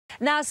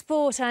Now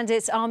sport, and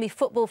it's Army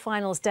Football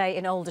Finals Day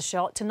in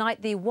Aldershot.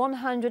 Tonight the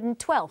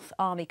 112th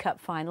Army Cup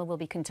final will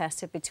be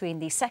contested between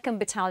the 2nd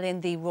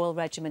Battalion, the Royal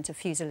Regiment of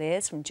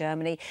Fusiliers from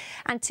Germany,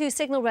 and 2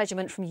 Signal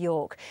Regiment from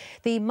York.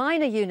 The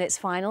minor units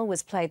final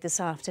was played this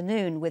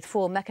afternoon, with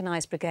 4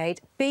 Mechanised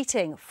Brigade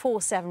beating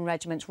 4-7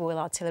 Regiment Royal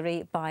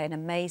Artillery by an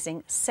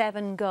amazing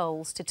 7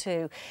 goals to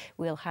 2.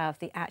 We'll have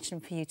the action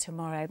for you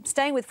tomorrow.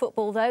 Staying with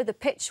football though, the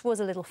pitch was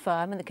a little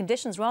firm and the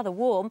conditions rather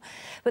warm,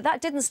 but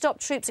that didn't stop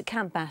troops at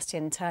Camp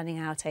Bastion turning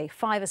out a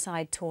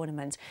 5-a-side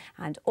tournament,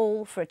 and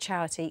all for a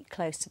charity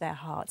close to their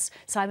hearts.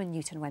 Simon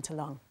Newton went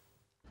along.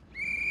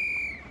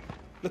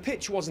 The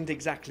pitch wasn't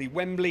exactly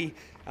Wembley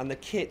and the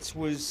kit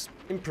was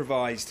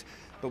improvised,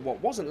 but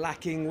what wasn't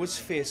lacking was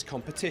fierce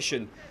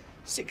competition.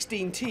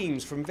 16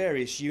 teams from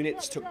various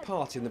units took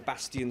part in the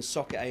Bastion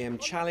Soccer AM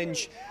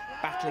challenge,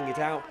 battling it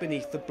out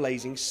beneath the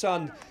blazing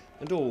sun,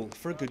 and all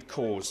for a good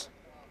cause.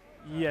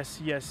 Yes.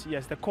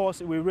 The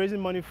cause, we're raising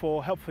money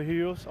for Help for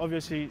Heroes,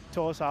 obviously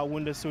towards our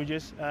wounded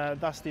soldiers.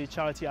 That's the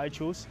charity I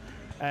chose,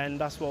 and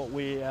that's what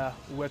we're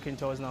working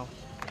towards now.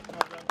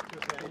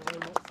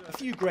 A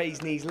few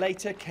grazed knees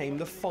later came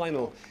the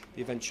final.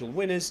 The eventual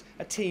winners,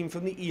 a team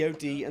from the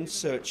EOD and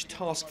Search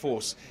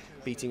Taskforce,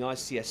 beating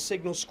ICS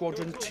Signal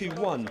Squadron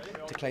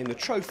 2-1 to claim the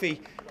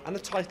trophy and the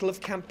title of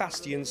Camp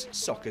Bastion's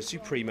Soccer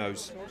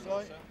Supremos.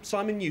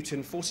 Simon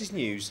Newton, Forces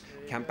News,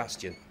 Camp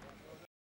Bastion.